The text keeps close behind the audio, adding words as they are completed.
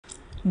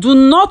Do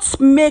not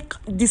make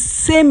the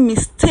same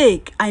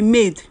mistake I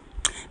made.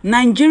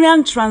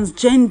 Nigerian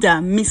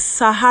transgender Miss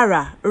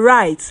Sahara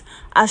writes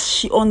as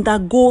she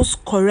undergoes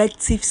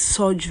corrective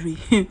surgery.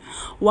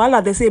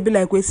 Wahala, they say it be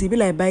like wait, it be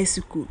like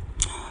bicycle.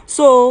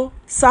 So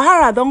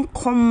Sahara don't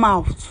come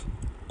out,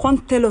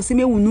 can't tell us say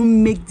we no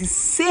make the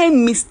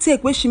same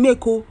mistake when she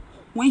make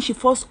when she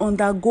first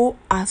undergo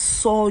a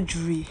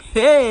surgery.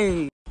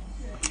 Hey.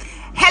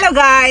 Hello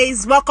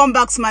guys, welcome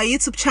back to my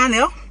YouTube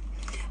channel.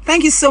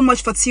 Thank you so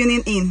much for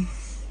tuning in.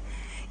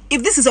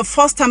 If this is your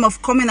first time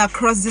of coming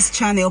across this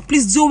channel,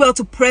 please do well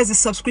to press the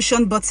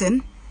subscription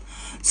button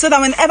so that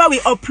whenever we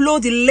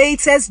upload the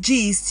latest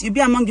gist, you'll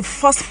be among the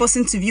first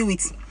person to view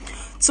it.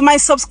 To my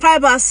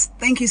subscribers,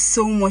 thank you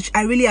so much.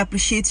 I really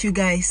appreciate you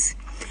guys.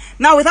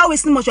 Now, without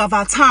wasting much of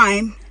our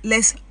time,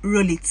 let's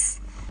roll it.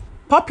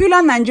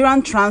 Popular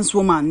Nigerian trans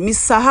woman Miss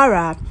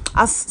Sahara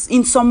has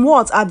in some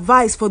words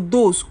advice for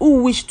those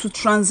who wish to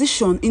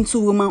transition into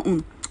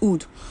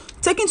womanhood.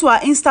 Taking to her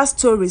Insta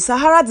story,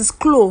 Sahara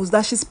disclosed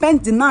that she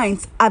spent the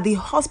night at the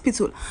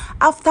hospital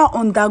after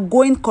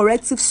undergoing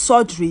corrective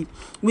surgery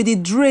with the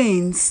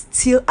drains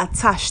still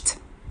attached.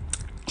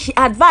 She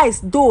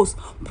advised those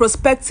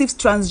prospective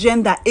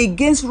transgender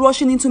against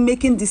rushing into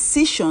making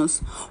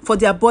decisions for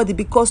their body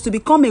because to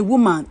become a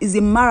woman is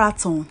a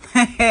marathon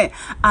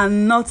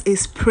and not a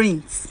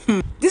sprint.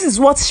 This is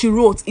what she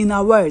wrote in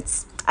her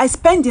words. I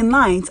spent the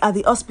night at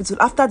the hospital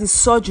after the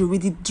surgery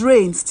with the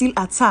drain still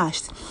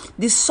attached.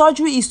 The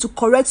surgery is to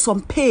correct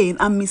some pain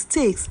and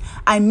mistakes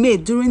I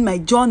made during my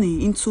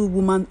journey into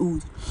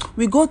womanhood.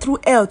 We go through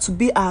hell to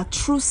be our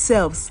true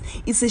selves.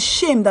 It's a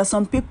shame that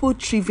some people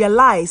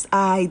trivialize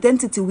our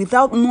identity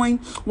without knowing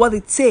what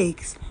it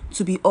takes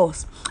to be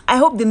us. I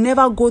hope they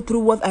never go through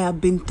what I have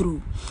been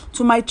through.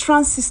 To my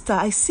trans sister,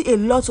 I see a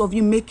lot of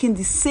you making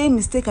the same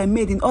mistake I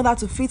made in order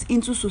to fit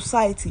into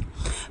society.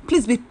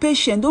 Please be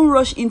patient. Don't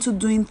rush into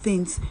doing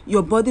things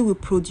your body will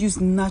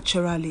produce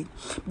naturally.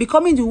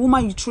 Becoming the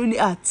woman you truly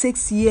are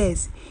takes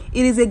years.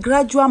 It is a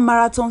gradual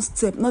marathon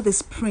step, not a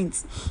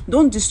sprint.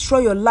 Don't destroy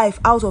your life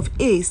out of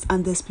haste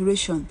and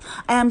desperation.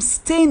 I am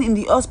staying in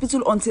the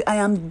hospital until I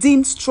am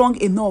deemed strong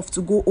enough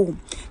to go home.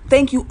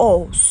 Thank you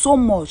all so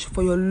much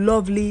for your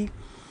lovely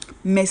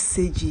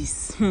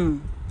messages.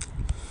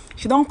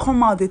 She don't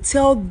come out, they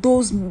tell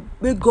those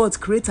where God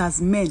create as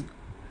men.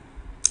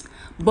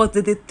 But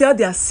they tell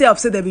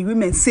themselves, say they be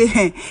women, say,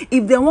 hey,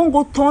 if they won't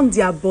go turn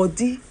their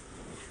body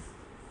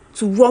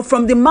to run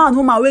from the man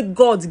woman where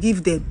God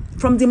give them,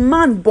 from the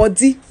man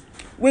body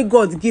where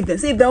God give them.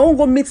 Say if they won't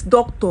go meet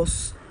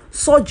doctors,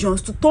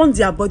 surgeons to turn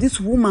their body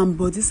to woman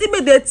body, see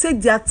maybe they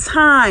take their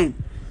time.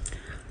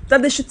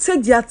 That they should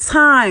take their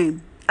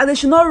time and they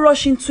should not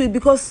rush into it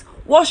because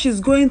what she's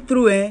going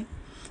through,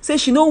 say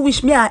she no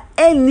wish me her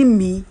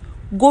enemy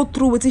go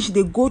through what she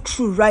they go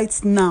through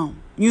right now.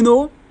 You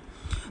know,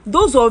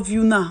 those of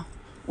you now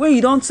when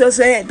you don't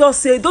say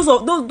those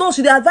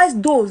should advise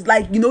those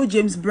like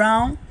James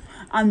Brown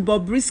and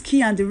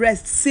Bobrisky and the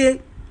rest,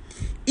 say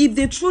if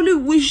they truly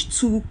wish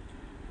to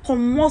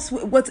promote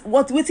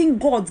what waiting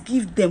God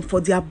give them for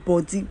their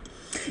body,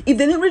 if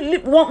they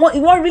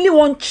really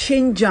want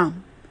change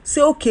them,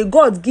 say okay,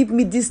 God give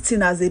me this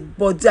thing as a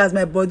body, as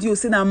my body, you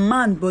say a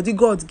man body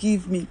God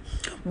give me,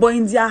 but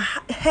in their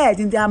head,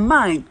 in their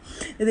mind,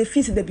 they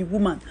feel say they be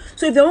woman.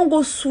 So if they won't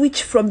go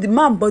switch from the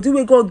man body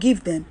where God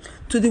give them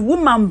to the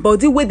woman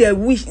body where they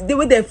wish, the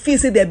way they feel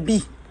say they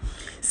be,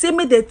 say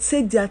may they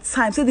take their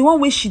time. Say the one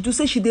way she do,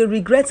 say she they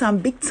regret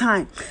and big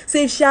time.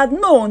 Say if she had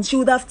known, she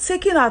would have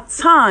taken her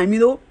time,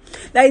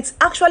 that it's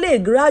actually a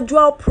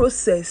gradual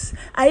process.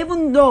 I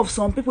even know of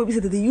some people who say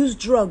that they use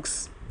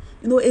drugs.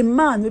 A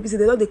man maybe say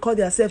they call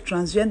themselves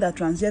transgender,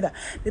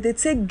 that they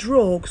take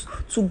drugs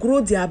to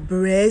grow their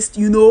breast,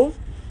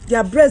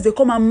 their breast, they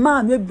come a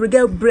man will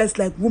get breast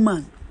like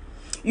woman,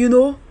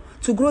 to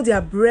grow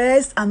their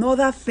breast and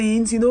other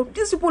things.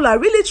 These people are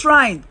really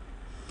trying.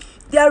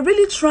 They are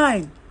really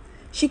trying.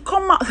 She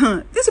come out,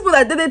 these people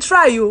that they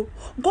try you.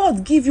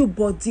 God give you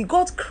body.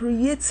 God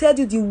created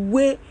you the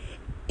way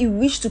He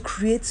wished to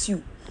create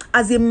you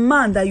as a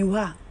man that you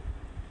are.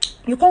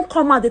 You can't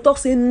come out, they talk,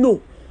 say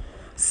no.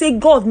 Say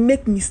God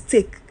make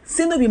mistake.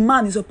 Say no be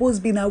man is supposed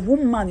to be, now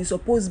woman is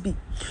supposed to be.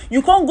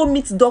 You can't go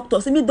meet doctor.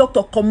 Say me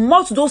doctor, come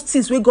out those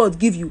things where God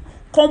give you.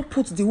 Come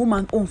put the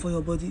woman on for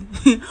your body.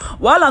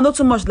 While I not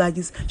too much like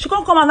this, she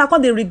can't come and I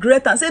can't they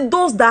regret and say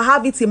those that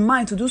have it in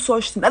mind to do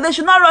such things, that they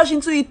should not rush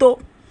into it though.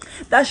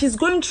 That she's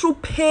going through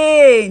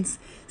pains,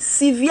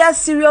 severe,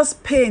 serious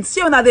pains.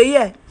 See on the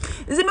year.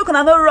 Is it me can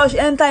not rush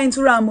enter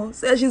into Ramo?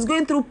 Say she's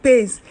going through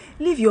pains.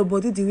 Leave your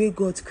body the way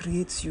God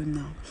creates you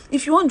now.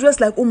 If you want dress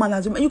like woman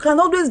as woman, you can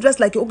always dress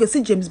like okay.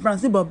 See James Brown,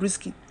 see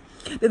Bobrisky.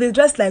 They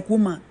dress like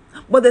woman,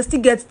 but they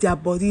still get their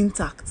body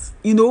intact.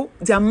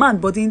 Their man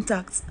body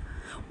intact.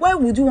 Why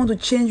would you want to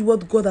change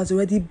what God has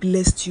already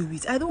blessed you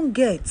with? I don't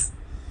get.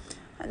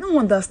 I don't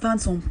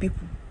understand some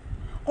people.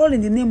 All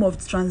in the name of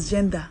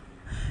transgender.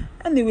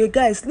 Anyway,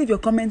 guys, leave your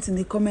comments in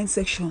the comment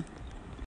section.